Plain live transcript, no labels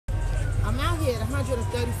here at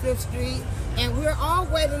 135th Street, and we're all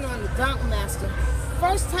waiting on the Donkmaster.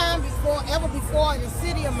 First time ever before in the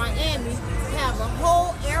city of Miami, have a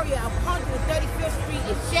whole area of 135th Street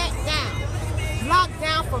is shut down, locked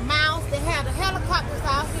down for miles. They had the helicopters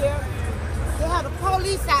out here, they had the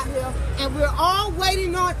police out here, and we're all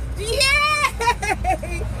waiting on. Yay!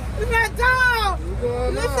 Look at that dog!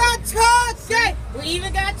 Look at Chuck! We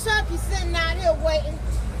even got Chucky sitting out here waiting.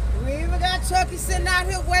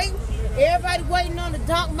 Everybody waiting on the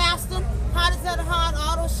Donkmaster. Hottest of the hot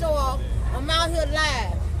auto show off. I'm out here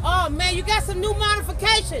live. Oh man, you got some new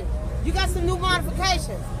modifications.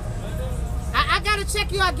 I gotta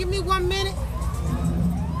check you out. Give me 1 minute.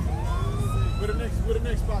 Where the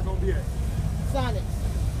next spot gonna be at? Sonic.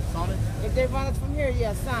 If they run it from here,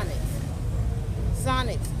 yeah, Sonic.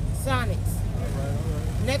 All right.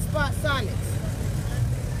 Next spot, Sonic.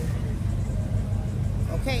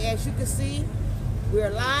 Okay, as you can see,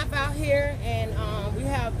 we're live out here, and we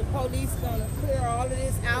have the police gonna clear all of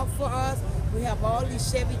this out for us. We have all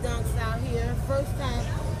these Chevy Dunks out here. First time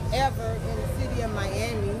ever in the city of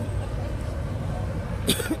Miami.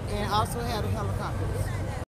 And also have the helicopters.